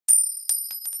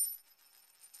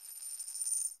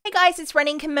Hey guys, it's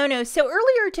Running Kimono. So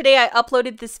earlier today I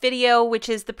uploaded this video, which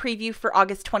is the preview for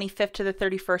August 25th to the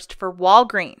 31st for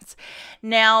Walgreens.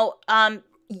 Now,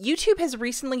 YouTube has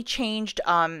recently changed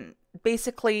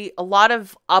basically a lot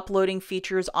of uploading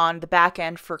features on the back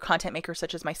end for content makers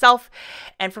such as myself.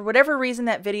 And for whatever reason,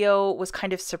 that video was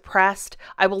kind of suppressed.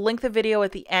 I will link the video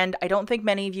at the end. I don't think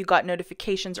many of you got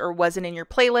notifications or wasn't in your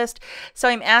playlist. So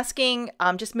I'm asking,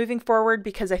 just moving forward,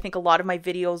 because I think a lot of my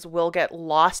videos will get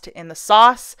lost in the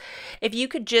sauce, if you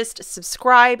could just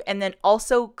subscribe and then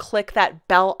also click that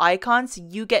bell icon so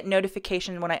you get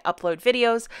notification when I upload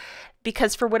videos.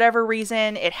 Because for whatever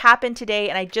reason, it happened today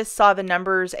and I just saw the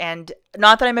numbers, and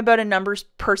not that I'm about a numbers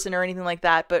person or anything like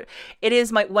that, but it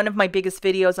is one of my biggest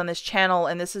videos on this channel,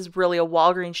 and this is really a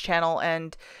Walgreens channel,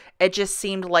 and it just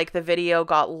seemed like the video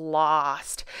got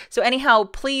lost. So anyhow,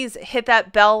 please hit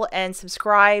that bell and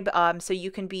subscribe so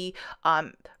you can be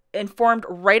informed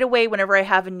right away whenever I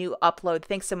have a new upload.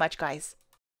 Thanks so much, guys.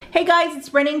 Hey guys,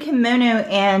 it's Running Kimono,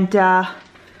 and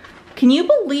can you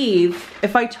believe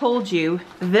if I told you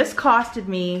this costed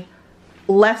me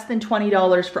less than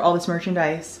 $20 for all this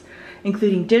merchandise,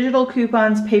 including digital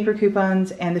coupons, paper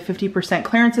coupons, and the 50%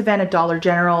 clearance event at Dollar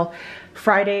General,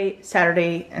 Friday,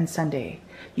 Saturday, and Sunday.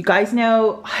 You guys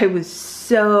know I was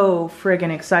so friggin'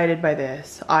 excited by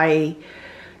this. I,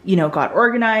 got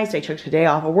organized. I took today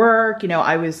off of work.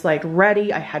 I was like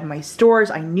ready. I had my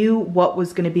stores. I knew what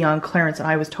was gonna be on clearance, and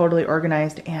I was totally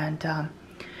organized, and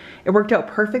it worked out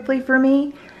perfectly for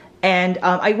me. And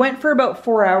I went for about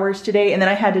 4 hours today, and then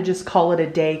I had to just call it a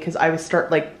day because I was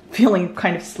feeling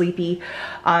kind of sleepy.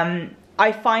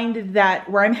 I find that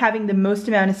where I'm having the most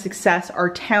amount of success are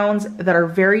towns that are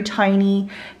very tiny,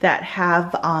 that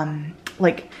have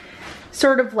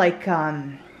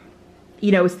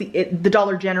it's the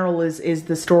Dollar General is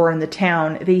the store in the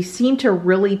town. They seem to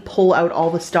really pull out all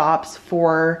the stops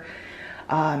for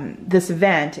this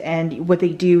event, and what they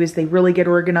do is they really get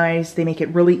organized. They make it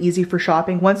really easy for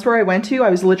shopping. One store I went to, I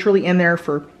was literally in there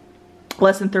for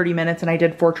less than 30 minutes and I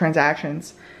did 4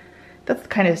 transactions. That's the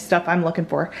kind of stuff I'm looking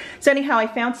for. So anyhow, I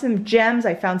found some gems,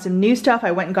 I found some new stuff,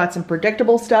 I went and got some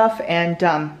predictable stuff, and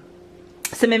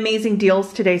some amazing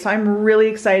deals today. So I'm really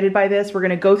excited by this. We're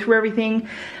gonna go through everything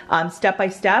step by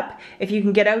step. If you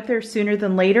can get out there sooner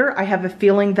than later, I have a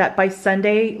feeling that by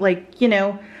Sunday,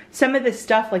 some of this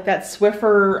stuff, like that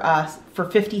Swiffer for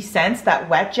 50 cents, that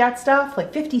wet jet stuff,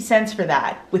 like 50 cents for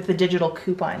that with the digital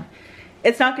coupon.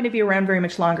 It's not gonna be around very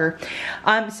much longer.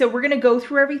 So we're gonna go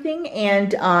through everything,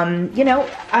 and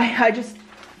I just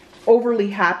overly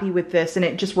happy with this, and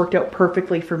it just worked out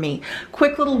perfectly for me.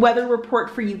 Quick little weather report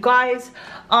for you guys.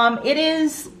 It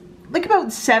is like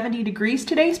about 70 degrees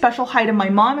today. Special hi to my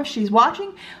mom if she's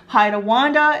watching. Hi to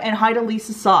Wanda, and hi to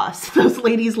Lisa Sauce. Those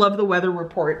ladies love the weather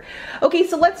report. Okay,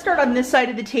 so let's start on this side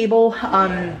of the table.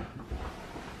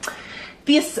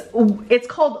 It's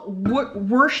called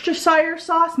Worcestershire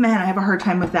sauce. Man, I have a hard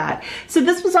time with that. So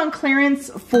this was on clearance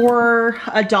for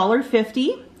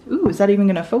 $1.50. Ooh, is that even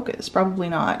gonna focus? Probably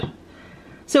not.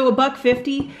 So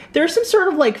 $1.50. There's some sort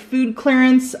of food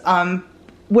clearance,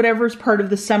 whatever's part of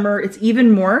the summer, it's even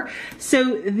more.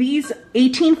 So these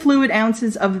 18 fluid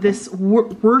ounces of this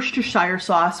Worcestershire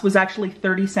sauce was actually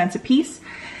 30 cents a piece.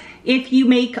 If you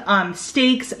make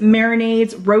steaks,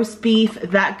 marinades, roast beef,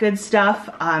 that good stuff,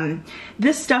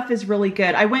 this stuff is really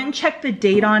good. I went and checked the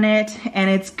date on it, and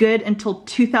it's good until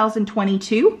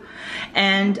 2022.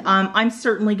 And I'm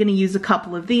certainly gonna use a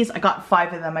couple of these. I got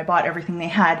 5 of them. I bought everything they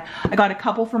had. I got a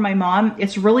couple for my mom.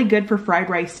 It's really good for fried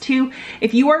rice too.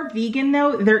 If you are vegan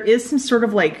though, there is some sort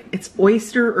of it's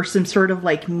oyster or some sort of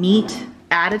meat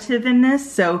additive in this,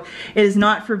 so it is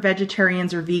not for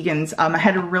vegetarians or vegans. I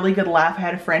had a really good laugh. I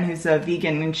had a friend who's a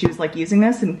vegan, and she was using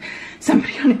this, and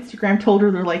somebody on Instagram told her,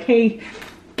 they're like, hey,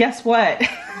 guess what?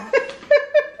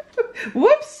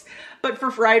 Whoops. But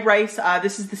for fried rice,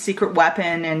 this is the secret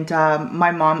weapon, and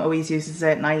my mom always uses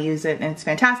it, and I use it, and it's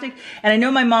fantastic. And I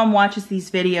know my mom watches these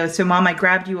videos, so Mom, I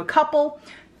grabbed you a couple.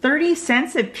 30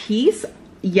 cents a piece?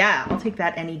 Yeah, I'll take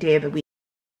that any day of the week.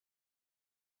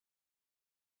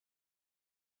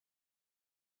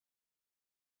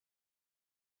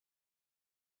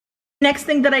 Next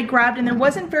thing that I grabbed, and there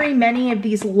wasn't very many of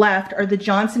these left, are the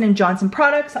Johnson & Johnson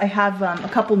products. I have a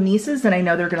couple nieces and I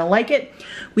know they're gonna like it.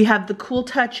 We have the Cool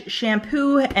Touch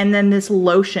shampoo and then this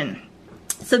lotion.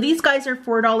 So these guys are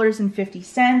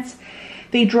 $4.50.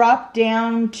 They dropped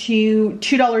down to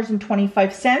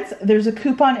 $2.25. There's a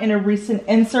coupon in a recent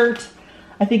insert.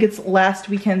 I think it's last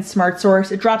weekend Smart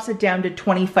Source. It drops it down to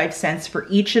 25 cents for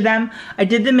each of them. I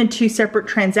did them in 2 separate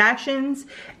transactions,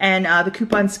 and the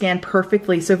coupon scanned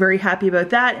perfectly, so very happy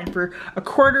about that. And for a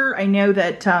quarter, I know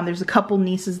that there's a couple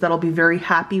nieces that'll be very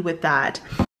happy with that.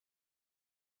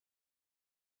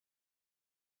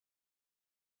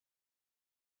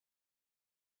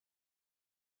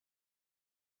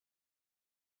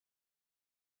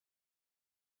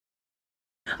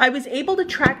 I was able to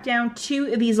track down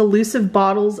 2 of these elusive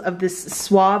bottles of this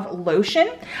Suave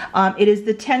lotion. It is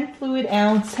the 10 fluid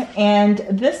ounce, and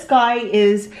this guy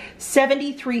is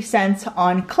 73 cents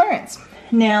on clearance.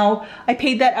 Now, I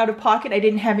paid that out of pocket. I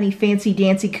didn't have any fancy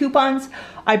dancy coupons.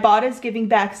 IBOTTA is giving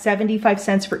back 75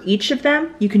 cents for each of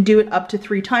them. You can do it up to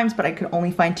 3 times, but I could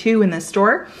only find 2 in this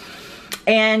store.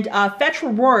 And Fetch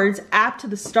Rewards, App to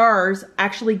the Stars,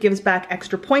 actually gives back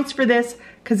extra points for this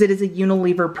because it is a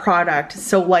Unilever product.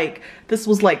 So like, this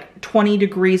was like 20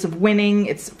 degrees of winning.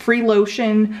 It's free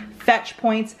lotion, Fetch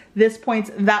points, this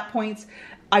points, that points.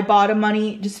 IBOTTA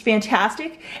money, just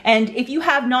fantastic. And if you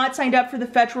have not signed up for the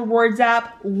Fetch Rewards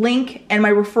app, link and my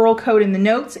referral code in the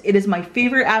notes. It is my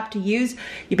favorite app to use.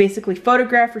 You basically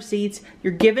photograph receipts.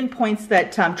 You're given points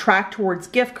that track towards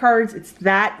gift cards. It's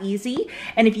that easy.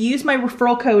 And if you use my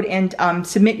referral code and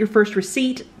submit your first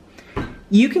receipt,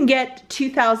 you can get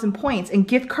 2,000 points, and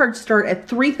gift cards start at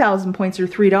 3,000 points or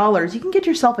 $3. You can get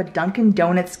yourself a Dunkin'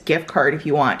 Donuts gift card if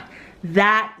you want.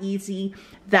 That easy,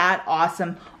 that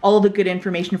awesome. All the good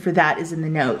information for that is in the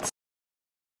notes.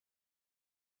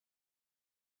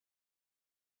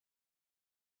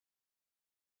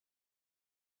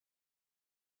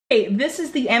 Okay, this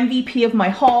is the MVP of my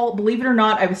haul. Believe it or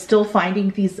not, I was still finding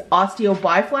these Osteo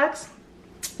Biflex.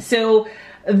 So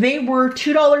they were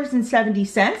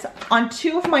 $2.70. On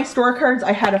 2 of my store cards,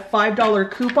 I had a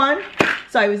 $5 coupon.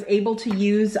 So I was able to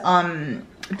use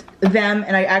them,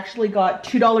 and I actually got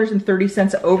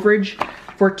 $2.30 overage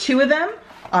for 2 of them,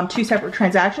 2 separate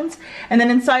transactions. And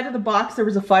then inside of the box, there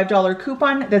was a $5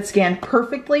 coupon that scanned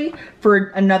perfectly for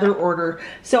another order.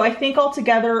 So I think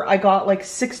altogether, I got like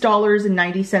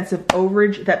 $6.90 of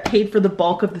overage that paid for the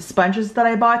bulk of the sponges that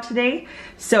I bought today.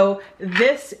 So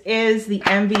this is the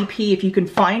MVP if you can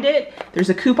find it. There's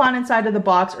a coupon inside of the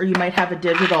box, or you might have a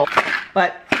digital,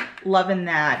 but loving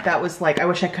that. That was like, I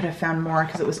wish I could have found more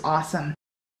because it was awesome.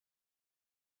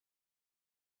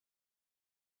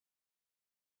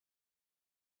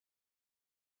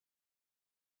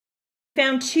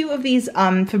 Found 2 of these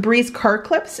Febreze car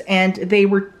clips, and they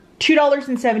were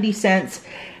 $2.70.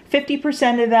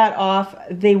 50% of that off,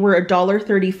 they were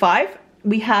 $1.35.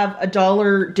 We have a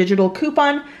 $1 digital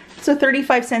coupon, so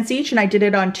 35 cents each, and I did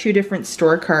it on 2 different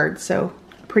store cards, so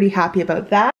pretty happy about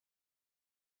that.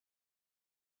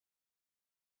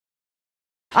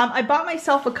 I bought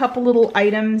myself a couple little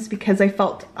items because I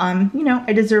felt, you know,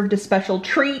 I deserved a special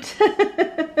treat.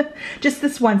 Just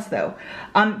this once though.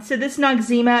 So this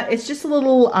Noxzema, it's just a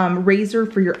little razor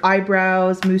for your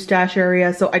eyebrows, mustache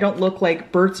area, so I don't look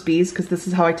like Burt's Bees, because this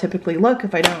is how I typically look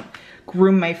if I don't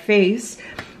groom my face.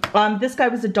 This guy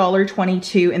was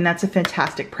 $1.22, and that's a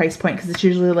fantastic price point because it's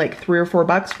usually like $3 or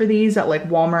 $4 for these at like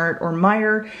Walmart or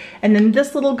Meijer. And then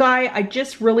this little guy, I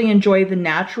just really enjoy the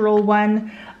natural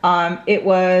one. It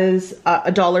was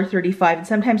 $1.35, and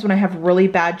sometimes when I have really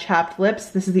bad chapped lips,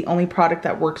 this is the only product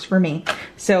that works for me.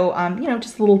 So, you know,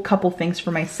 just a little couple things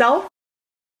for myself.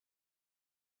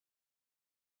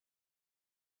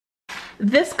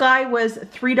 This guy was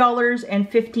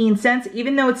 $3.15.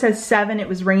 Even though it says 7, it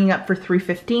was ringing up for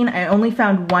 $3.15. I only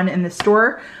found 1 in the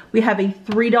store. We have a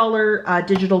 $3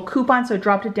 digital coupon, so I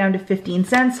dropped it down to 15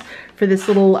 cents for this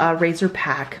little razor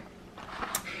pack.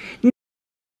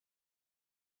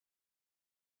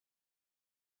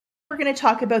 We're going to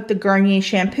talk about the Garnier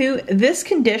shampoo. This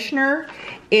conditioner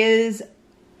is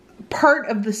part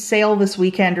of the sale this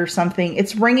weekend or something.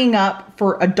 It's ringing up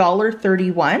for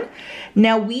 $1.31.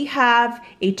 Now we have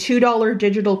a $2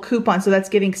 digital coupon, so that's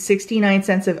giving 69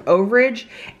 cents of overage,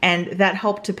 and that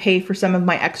helped to pay for some of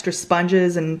my extra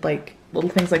sponges and like little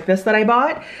things like this that I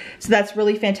bought. So that's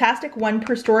really fantastic. 1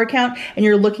 per store account, and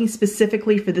you're looking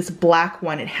specifically for this black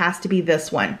one. It has to be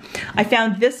this one. I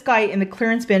found this guy in the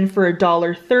clearance bin for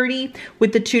 $1.30.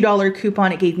 With the $2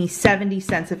 coupon, it gave me 70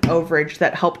 cents of overage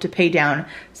that helped to pay down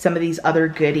some of these other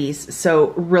goodies. So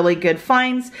really good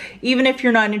finds. Even if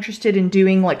you're not interested in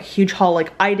doing like a huge haul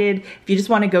like I did, if you just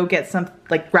want to go get some,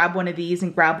 like grab one of these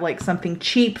and grab like something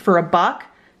cheap for $1,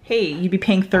 hey, you'd be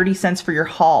paying 30 cents for your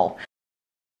haul.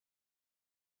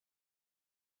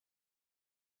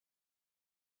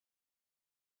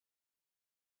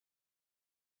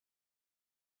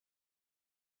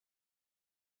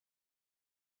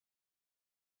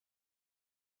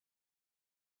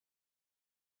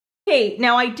 Okay,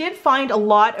 now I did find a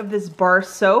lot of this bar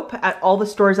soap at all the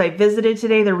stores I visited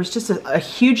today. There was just a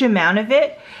huge amount of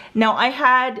it. Now I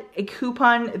had a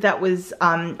coupon that was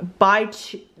buy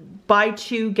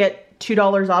two, get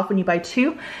 $2 off when you buy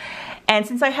two. And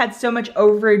since I had so much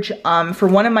overage for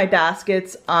one of my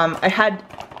baskets, I had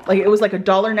it was like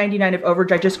 $1.99 of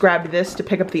overage. I just grabbed this to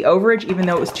pick up the overage, even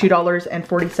though it was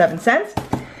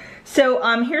 $2.47.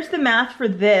 So here's the math for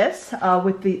this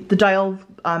with the Dial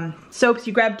soaps.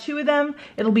 You grab two of them,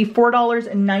 it'll be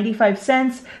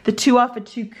 $4.95. The 2 off a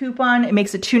 2 coupon, it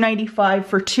makes it $2.95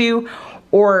 for 2,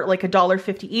 or like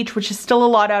 $1.50 each, which is still a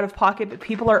lot out of pocket, but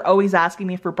people are always asking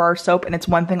me for bar soap, and it's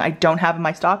one thing I don't have in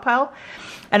my stockpile.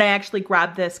 And I actually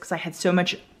grabbed this because I had so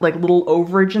much like little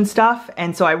overage and stuff,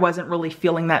 and so I wasn't really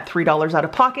feeling that $3 out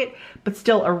of pocket, but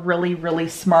still a really, really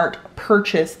smart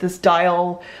purchase. This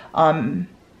Dial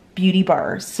beauty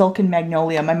bars, Silk and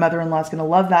Magnolia. My mother-in-law is gonna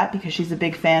love that because she's a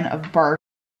big fan of bar.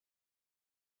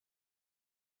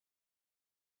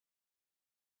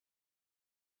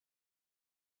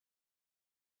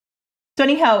 So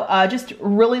anyhow, just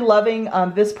really loving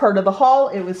this part of the haul.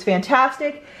 It was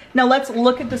fantastic. Now let's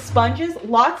look at the sponges.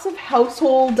 Lots of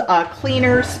household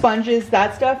cleaners, sponges,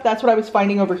 that stuff. That's what I was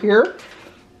finding over here.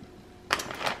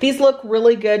 These look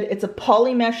really good. It's a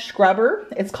poly mesh scrubber.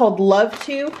 It's called Love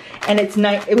To, and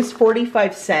it was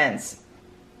 45 cents.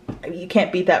 You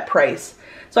can't beat that price.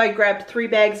 So I grabbed 3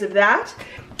 bags of that.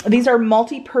 These are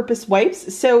multi-purpose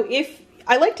wipes. So if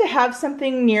I like to have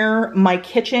something near my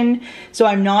kitchen, so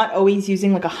I'm not always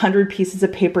using like 100 pieces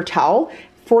of paper towel.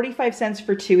 45 cents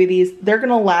for 2 of these. They're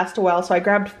gonna last a while, so I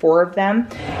grabbed 4 of them.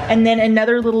 And then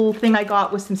another little thing I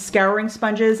got was some scouring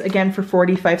sponges, again for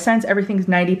 45 cents. Everything's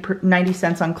 90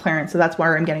 cents on clearance, so that's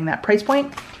why I'm getting that price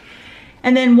point.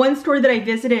 And then one store that I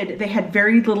visited, they had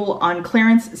very little on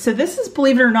clearance. So this is,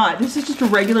 believe it or not, this is just a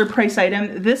regular price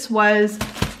item. This was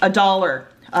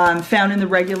 $1, found in the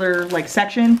regular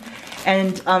section.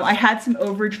 And I had some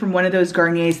overage from one of those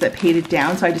Garniers that paid it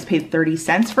down, so I just paid 30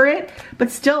 cents for it.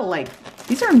 But still,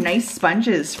 these are nice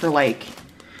sponges for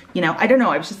you know, I don't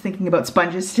know, I was just thinking about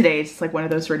sponges today. It's like one of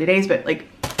those dirty days, but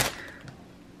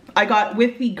I got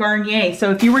with the Garnier.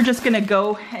 So if you were just gonna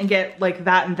go and get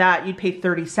that and that, you'd pay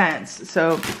 30 cents.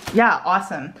 So yeah,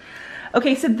 awesome.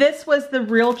 Okay, so this was the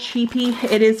real cheapie.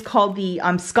 It is called the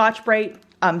Scotch-Brite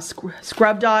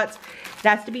Scrub Dots.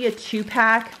 That's to be a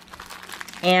 2-pack.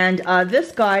 And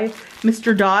this guy,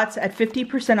 Mr. Dots, at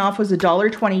 50% off was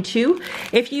 $1.22.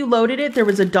 If you loaded it, there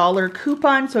was a $1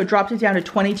 coupon, so it dropped it down to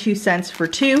 22 cents for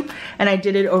 2. And I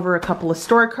did it over a couple of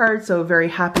store cards, so very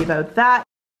happy about that.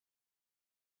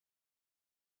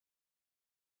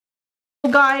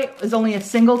 Guy is only a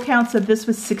single count, so this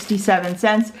was 67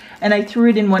 cents. And I threw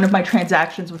it in one of my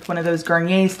transactions with one of those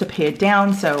Garniers to pay it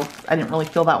down, so I didn't really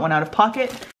feel that one out of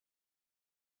pocket.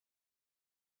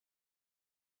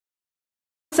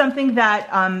 Something that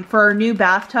for our new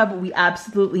bathtub we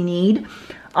absolutely need.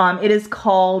 It is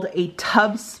called a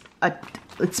tub.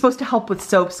 It's supposed to help with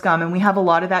soap scum, and we have a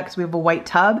lot of that because we have a white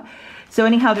tub. So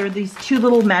anyhow, there are these 2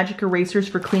 little magic erasers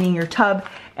for cleaning your tub,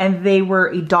 and they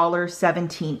were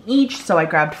 $1.17 each. So I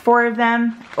grabbed 4 of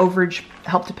them. Overage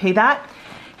helped to pay that.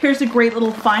 Here's a great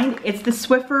little find. It's the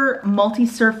Swiffer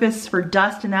multi-surface for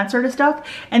dust and that sort of stuff.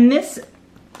 And this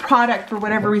product, for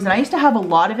whatever reason, I used to have a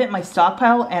lot of it in my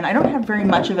stockpile, and I don't have very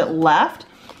much of it left.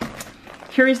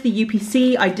 Here is the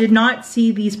UPC. I did not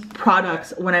see these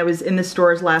products when I was in the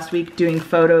stores last week doing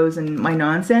photos and my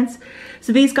nonsense.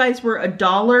 So these guys were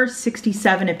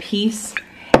 $1.67 a piece.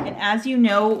 And as you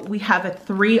know, we have a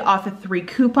 3 off a 3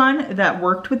 coupon that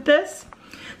worked with this.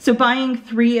 So buying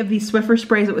 3 of these Swiffer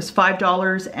sprays, it was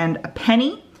 $5 and a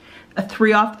penny. A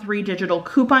 3 off 3 digital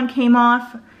coupon came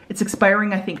off. It's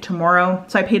expiring, I think, tomorrow.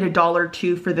 So I paid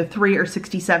 $1.02 for the 3, or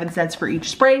 67 cents for each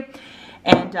spray.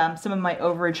 And some of my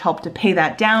overage helped to pay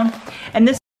that down. And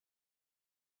this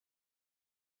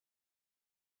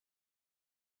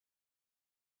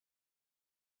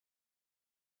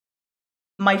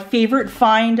my favorite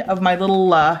find of my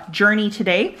little journey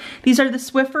today. These are the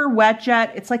Swiffer Wet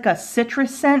Jet. It's like a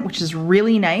citrus scent, which is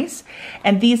really nice.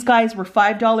 And these guys were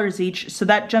 $5 each. So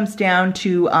that jumps down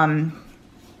to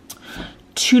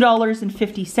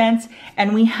 $2.50,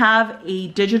 and we have a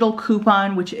digital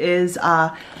coupon which is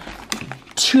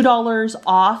 $2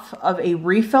 off of a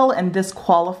refill, and this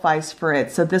qualifies for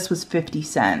it. So this was 50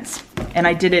 cents, and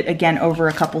I did it again over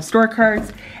a couple store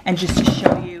cards. And just to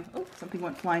show you, oh, something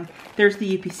went flying. There's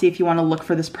the UPC if you want to look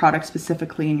for this product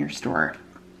specifically in your store.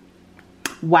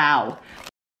 Wow.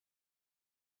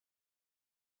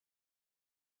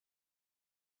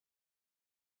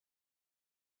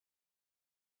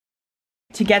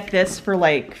 to get this for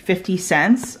like 50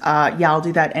 cents, yeah, I'll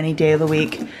do that any day of the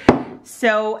week.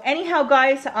 So anyhow,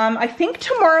 guys, I think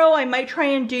tomorrow I might try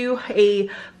and do a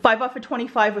 5 off of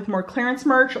 25 with more clearance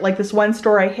merch. Like this one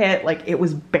store I hit, like it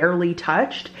was barely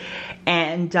touched.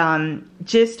 And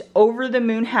just over the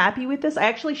moon happy with this. I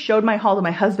actually showed my haul to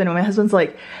my husband, and my husband's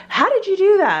like, how did you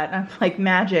do that? And I'm like,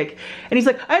 magic. And he's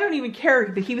like, I don't even care.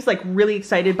 But he was like really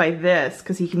excited by this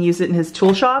because he can use it in his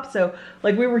tool shop. So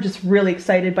like we were just really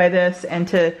excited by this. And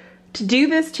to do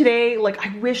this today, like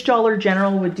I wish Dollar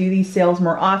General would do these sales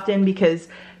more often, because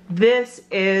this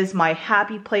is my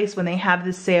happy place when they have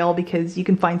this sale, because you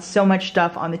can find so much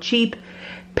stuff on the cheap,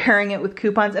 pairing it with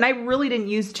coupons. And I really didn't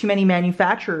use too many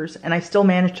manufacturers, and I still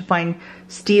managed to find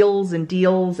steals and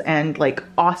deals and like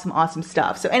awesome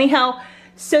stuff. So anyhow,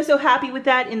 so happy with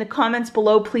that. In the comments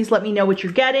below, please let me know what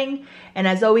you're getting. And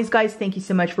as always, guys, thank you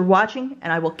so much for watching,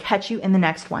 and I will catch you in the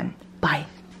next one. Bye.